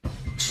search.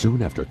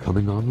 Soon after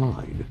coming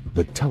online,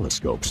 the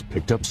telescopes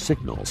picked up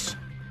signals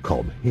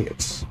called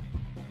hits.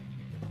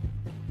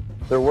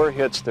 There were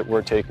hits that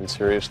were taken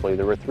seriously.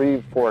 There were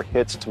 3-4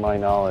 hits, to my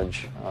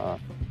knowledge,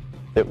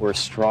 that were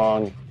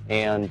strong,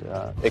 and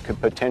it could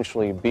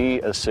potentially be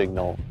a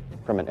signal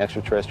from an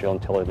extraterrestrial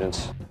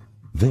intelligence.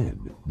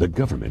 Then, the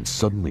government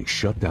suddenly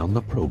shut down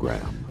the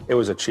program. It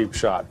was a cheap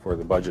shot for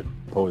the budget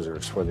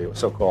posers, for the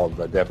so-called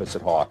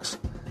deficit hawks.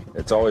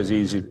 It's always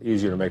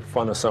easier to make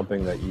fun of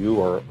something that you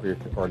or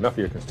enough of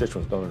your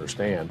constituents don't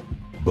understand.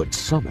 But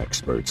some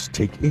experts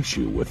take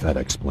issue with that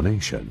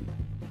explanation.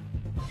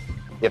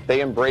 If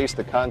they embrace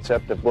the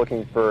concept of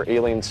looking for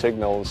alien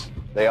signals,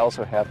 they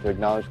also have to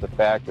acknowledge the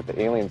fact that the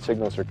alien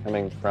signals are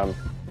coming from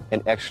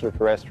an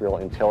extraterrestrial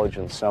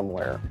intelligence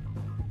somewhere.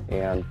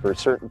 And for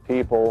certain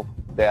people,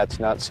 that's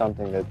not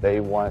something that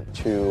they want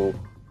to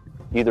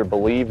either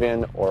believe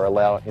in or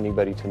allow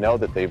anybody to know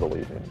that they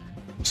believe in.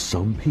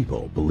 Some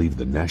people believe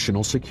the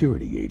National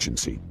Security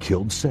Agency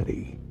killed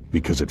SETI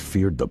because it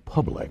feared the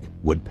public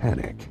would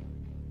panic.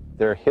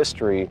 Their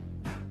history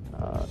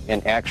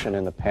and action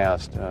in the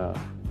past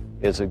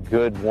is a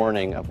good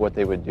warning of what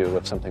they would do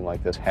if something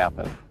like this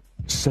happened.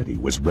 SETI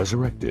was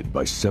resurrected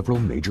by several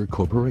major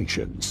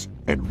corporations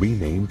and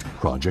renamed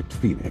Project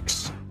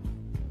Phoenix.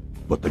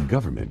 But the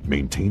government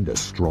maintained a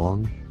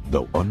strong,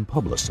 though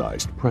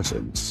unpublicized,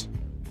 presence.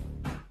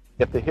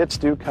 If the hits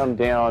do come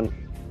down,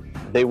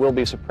 they will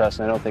be suppressed,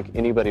 and I don't think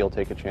anybody will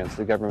take a chance.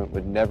 The government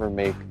would never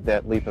make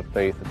that leap of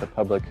faith that the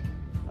public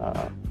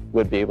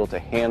would be able to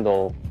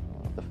handle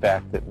the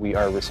fact that we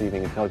are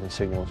receiving intelligence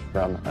signals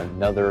from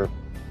another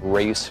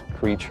race,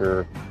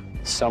 creature,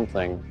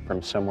 something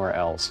from somewhere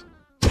else.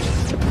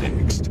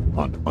 Next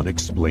on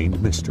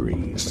Unexplained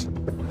Mysteries,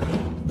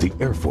 the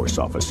Air Force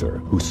officer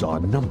who saw a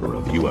number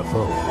of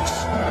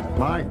UFOs.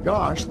 My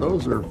gosh,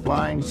 those are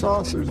flying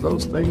saucers.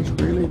 Those things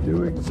really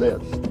do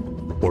exist.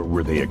 Or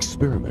were they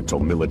experimental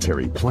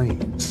military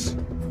planes?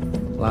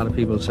 A lot of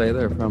people say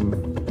they're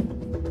from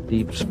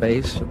deep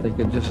space, but they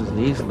could just as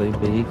easily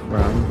be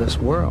from this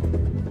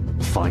world.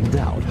 Find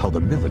out how the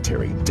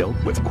military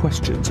dealt with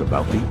questions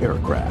about the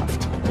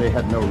aircraft. They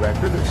had no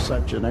record of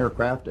such an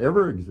aircraft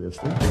ever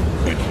existing.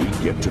 And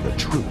we get to the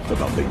truth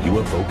about the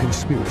UFO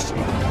conspiracy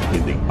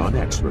in the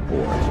UNX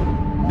Report,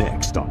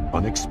 next on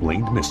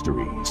Unexplained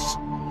Mysteries.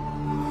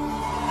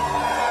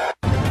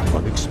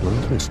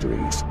 Unexplained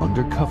Mysteries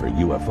Undercover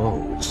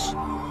UFOs.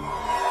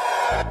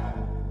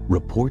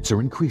 Reports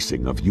are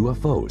increasing of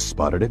UFOs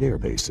spotted at air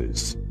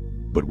bases,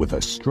 but with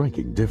a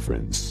striking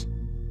difference.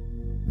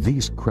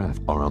 These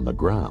craft are on the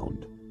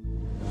ground.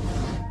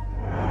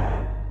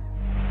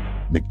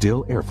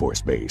 MacDill Air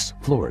Force Base,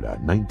 Florida,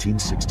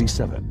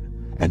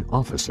 1967. An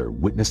officer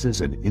witnesses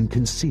an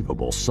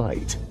inconceivable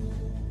sight.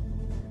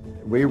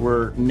 We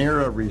were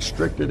near a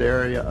restricted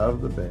area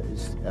of the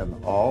base, and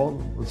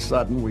all of a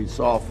sudden we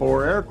saw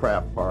 4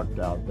 aircraft parked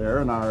out there,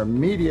 and our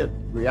immediate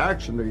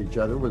reaction to each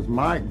other was,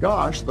 my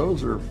gosh,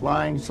 those are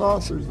flying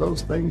saucers.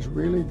 Those things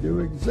really do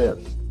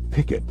exist.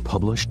 Pickett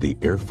published the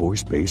Air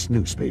Force Base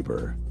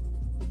newspaper.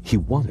 He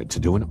wanted to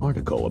do an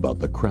article about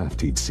the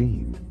craft he'd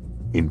seen,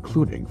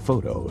 including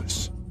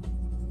photos.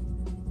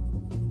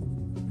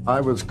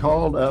 I was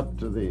called up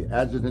to the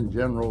Adjutant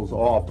General's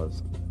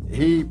office.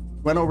 He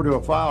went over to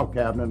a file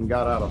cabinet and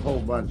got out a whole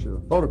bunch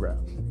of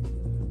photographs.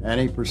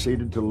 And he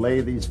proceeded to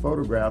lay these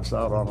photographs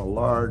out on a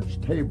large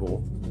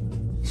table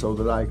so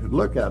that I could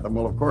look at them.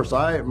 Well, of course,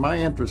 my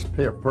interest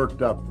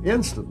perked up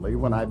instantly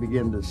when I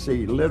began to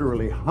see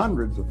literally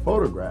hundreds of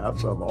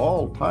photographs of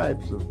all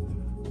types of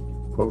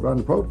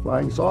quote-unquote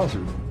flying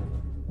saucers.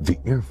 The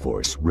Air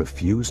Force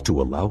refused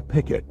to allow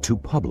Pickett to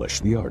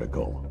publish the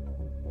article.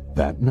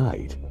 That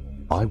night,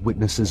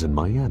 eyewitnesses in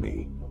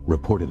Miami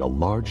reported a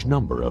large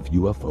number of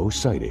UFO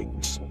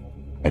sightings.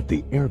 At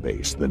the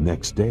airbase the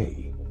next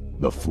day,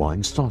 the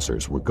flying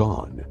saucers were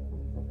gone.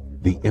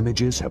 The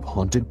images have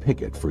haunted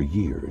Pickett for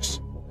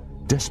years.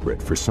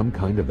 Desperate for some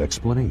kind of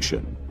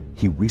explanation,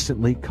 he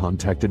recently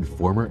contacted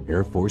former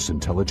Air Force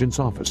intelligence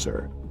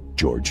officer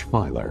George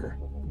Filer.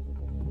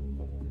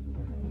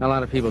 A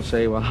lot of people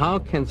say, well, how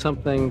can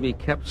something be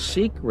kept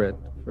secret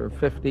for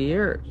 50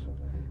 years?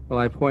 Well,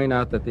 I point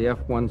out that the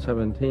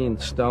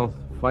F-117 stealth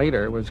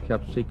fighter was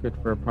kept secret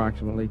for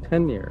approximately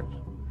 10 years.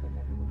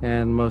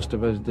 And most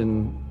of us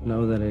didn't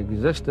know that it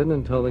existed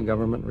until the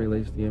government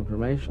released the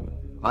information.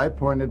 I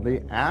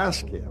pointedly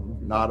asked him,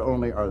 not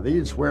only are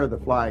these where the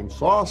flying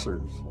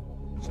saucers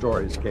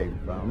stories came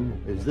from,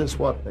 is this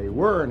what they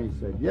were? And he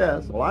said,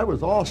 yes. Well, I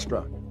was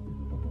awestruck.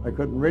 I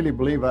couldn't really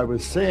believe I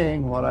was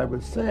seeing what I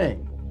was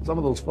seeing. Some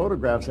of those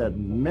photographs had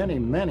many,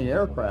 many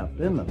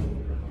aircraft in them,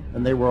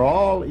 and they were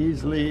all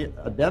easily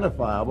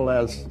identifiable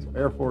as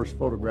Air Force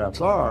photographs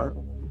are.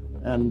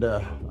 And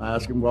I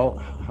asked him, well,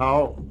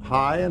 how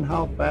high and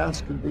how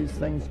fast could these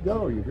things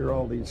go? You hear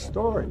all these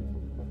stories.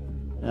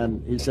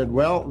 And he said,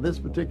 well, this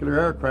particular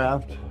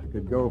aircraft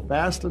could go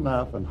fast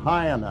enough and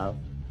high enough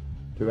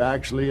to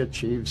actually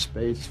achieve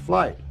space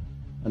flight.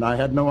 And I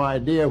had no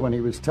idea when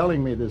he was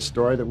telling me this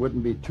story that it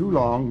wouldn't be too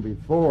long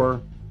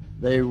before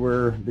they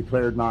were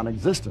declared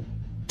non-existent.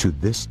 To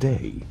this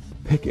day,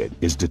 Pickett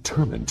is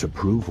determined to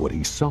prove what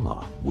he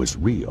saw was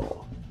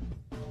real.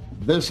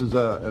 This is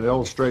an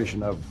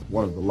illustration of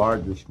one of the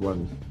largest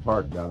ones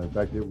parked down. In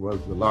fact, it was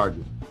the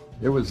largest.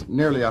 It was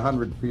nearly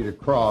 100 feet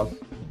across.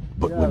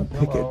 But when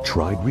Pickett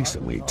tried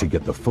recently to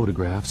get the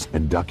photographs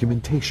and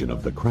documentation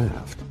of the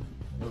craft,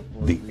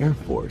 the Air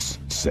Force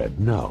said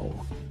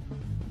no.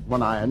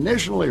 When I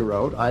initially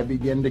wrote, I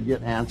began to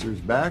get answers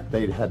back.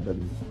 They didn't have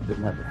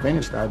the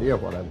faintest idea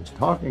what I was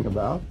talking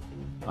about.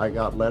 I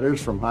got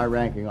letters from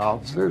high-ranking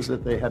officers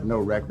that they had no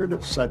record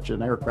of such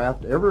an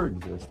aircraft ever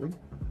existing.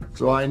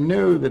 So I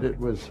knew that it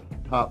was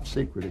top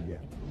secret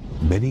again.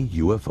 Many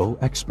UFO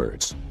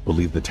experts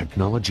believe the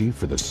technology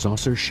for the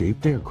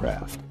saucer-shaped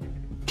aircraft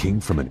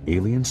came from an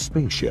alien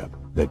spaceship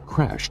that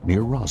crashed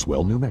near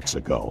Roswell, New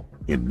Mexico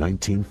in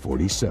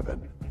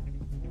 1947.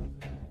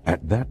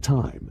 At that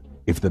time,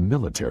 if the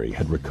military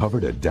had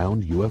recovered a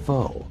downed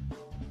UFO,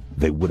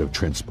 they would have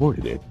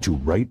transported it to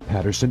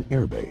Wright-Patterson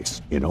Air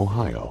Base in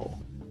Ohio.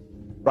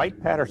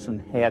 Wright-Patterson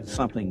had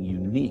something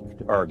unique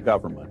to our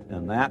government,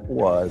 and that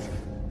was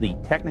the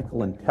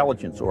Technical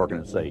Intelligence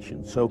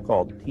Organization,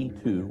 so-called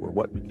T2, or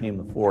what became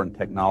the Foreign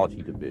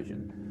Technology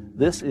Division.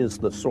 This is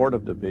the sort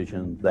of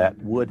division that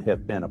would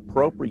have been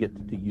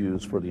appropriate to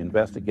use for the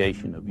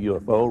investigation of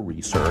UFO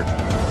research.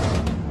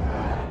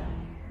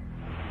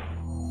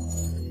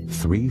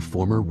 3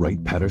 former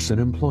Wright-Patterson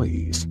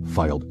employees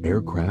filed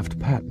aircraft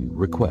patent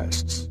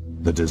requests.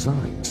 The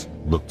designs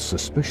looked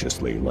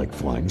suspiciously like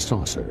flying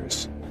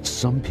saucers.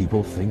 Some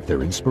people think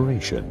their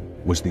inspiration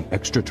was the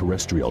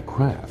extraterrestrial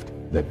craft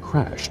that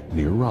crashed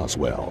near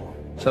Roswell.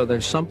 So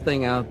there's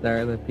something out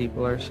there that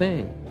people are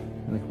seeing.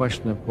 And the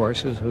question, of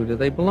course, is who do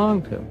they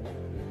belong to?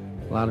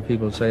 A lot of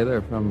people say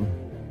they're from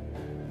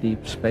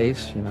deep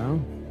space, you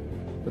know,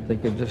 but they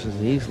could just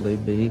as easily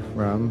be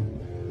from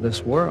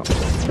this world.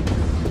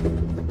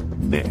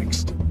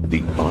 Next,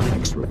 the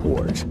Onyx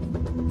Report.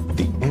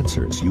 The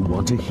answers you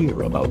want to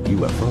hear about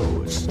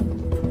UFOs.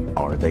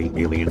 Are they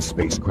alien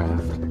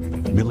spacecraft,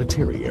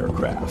 military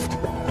aircraft,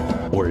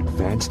 or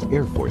advanced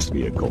Air Force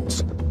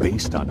vehicles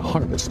based on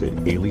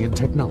harvested alien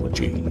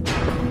technology?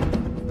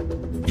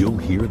 You'll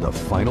hear the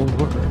final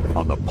word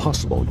on the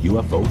possible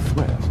UFO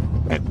threat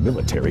and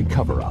military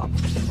cover-up.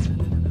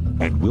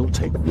 And we'll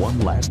take one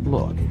last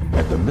look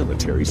at the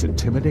military's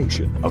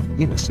intimidation of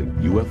innocent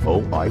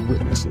UFO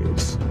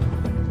eyewitnesses.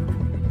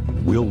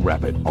 We'll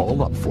wrap it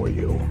all up for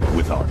you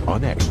with our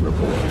Onyx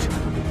Report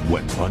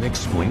when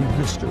Unexplained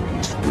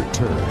Mysteries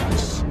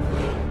returns.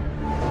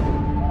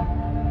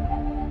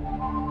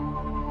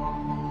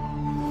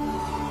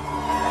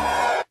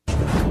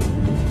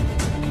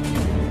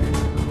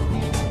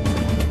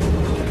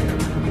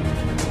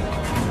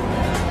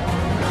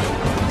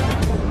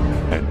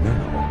 And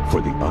now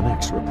for the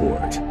Onyx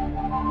Report.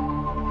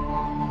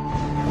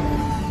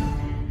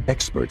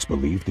 Experts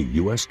believe the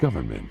U.S.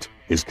 government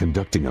is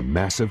conducting a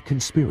massive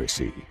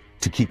conspiracy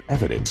to keep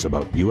evidence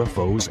about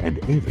UFOs and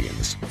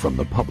aliens from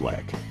the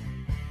public.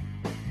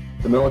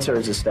 The military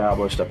has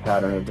established a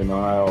pattern of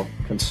denial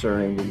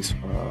concerning these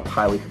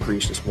highly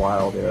capricious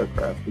wild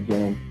aircraft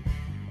beginning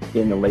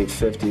in the late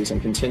 50s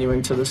and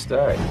continuing to this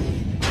day.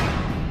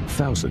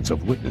 Thousands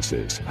of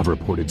witnesses have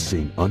reported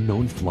seeing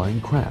unknown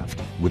flying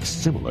craft with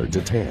similar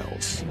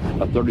details.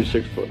 A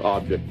 36-foot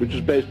object, which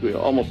is basically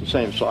almost the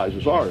same size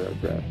as our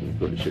aircraft,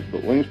 a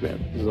 36-foot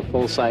wingspan. This is a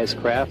full-size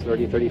craft,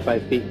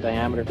 35 feet in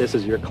diameter. This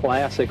is your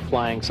classic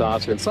flying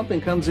saucer. And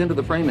something comes into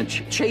the frame and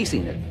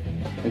chasing it.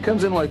 And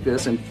comes in like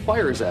this and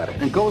fires at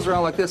it. And goes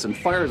around like this and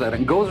fires at it.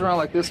 And goes around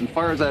like this and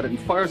fires at it. And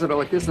fires at it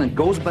like this and then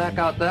goes back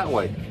out that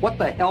way. What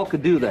the hell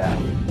could do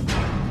that?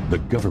 The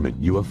government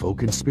UFO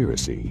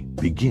conspiracy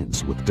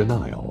begins with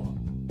denial.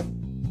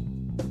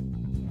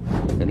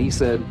 And he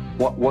said,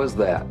 "What was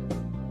that?"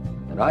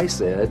 And I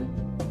said,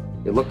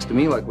 "It looks to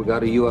me like we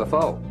got a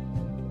UFO."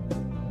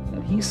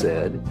 And he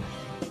said,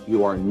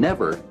 "You are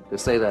never to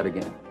say that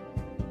again.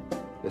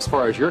 As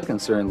far as you're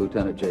concerned,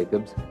 Lieutenant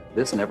Jacobs,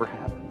 this never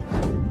happened."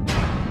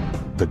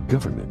 The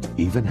government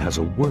even has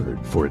a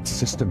word for its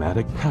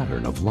systematic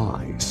pattern of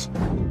lies: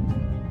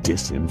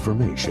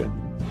 disinformation.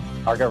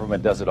 Our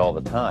government does it all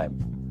the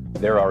time.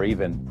 There are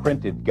even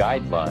printed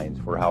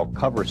guidelines for how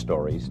cover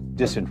stories,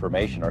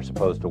 disinformation, are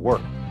supposed to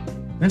work.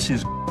 This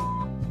is,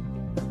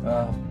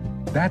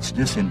 that's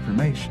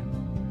disinformation.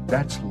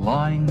 That's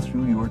lying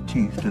through your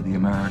teeth to the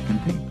American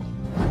people.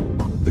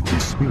 The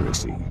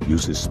conspiracy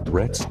uses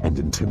threats and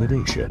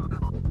intimidation,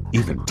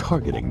 even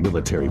targeting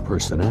military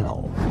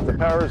personnel. If the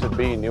powers that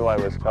be knew I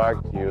was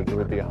talking to you, there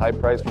would be a high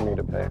price for me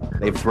to pay.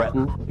 They've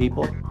threatened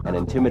people and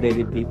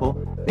intimidated people.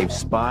 They've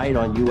spied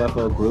on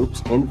UFO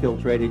groups,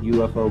 infiltrated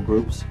UFO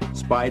groups,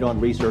 spied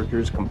on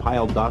researchers,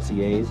 compiled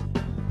dossiers.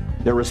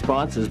 Their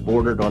responses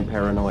bordered on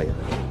paranoia.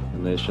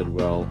 And they said,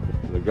 well,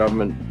 the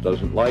government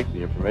doesn't like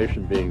the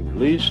information being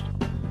released,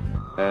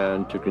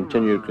 and to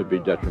continue could be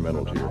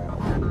detrimental to your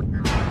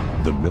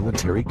health. The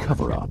military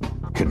cover-up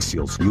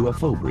conceals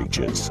UFO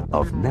breaches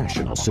of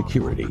national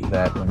security.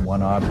 That when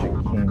one object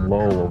came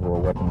low over a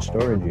weapons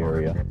storage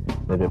area,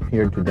 that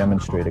appeared to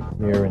demonstrate a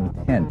clear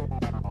intent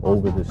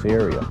over this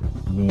area,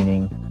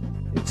 meaning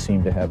it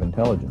seemed to have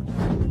intelligence.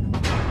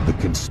 The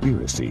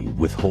conspiracy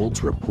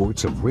withholds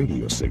reports of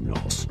radio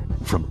signals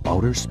from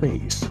outer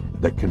space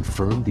that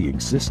confirm the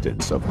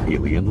existence of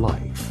alien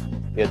life.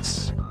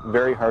 It's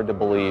very hard to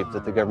believe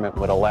that the government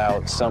would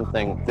allow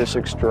something this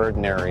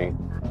extraordinary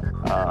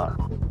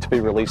to be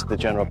released to the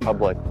general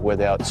public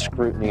without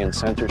scrutiny and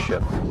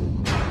censorship.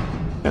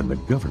 And the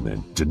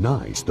government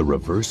denies the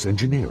reverse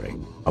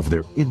engineering of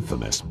their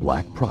infamous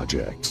black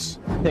projects.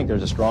 I think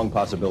there's a strong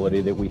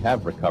possibility that we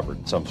have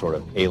recovered some sort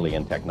of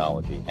alien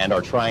technology and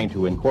are trying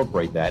to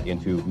incorporate that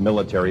into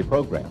military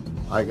programs.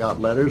 I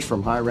got letters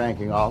from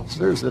high-ranking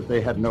officers that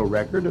they had no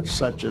record of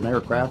such an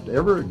aircraft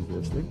ever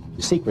existing.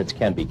 Secrets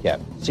can be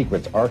kept.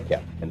 Secrets are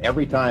kept. And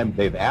every time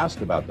they've asked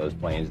about those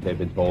planes, they've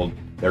been told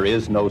there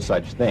is no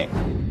such thing.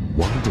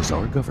 Why does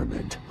our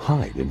government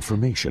hide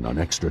information on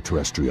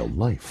extraterrestrial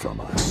life from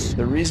us?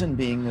 The reason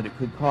being that it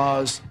could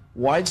cause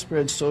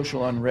widespread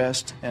social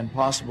unrest and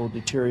possible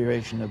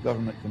deterioration of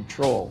government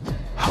control.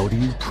 How do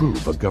you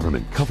prove a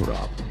government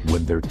cover-up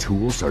when their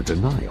tools are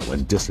denial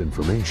and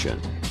disinformation?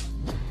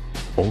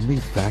 Only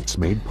facts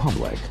made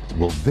public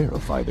will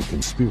verify the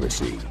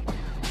conspiracy.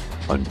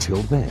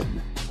 Until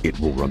then, it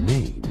will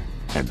remain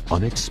an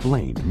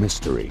unexplained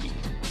mystery.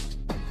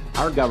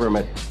 Our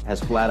government has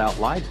flat out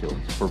lied to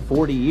us for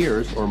 40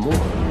 years or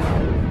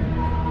more.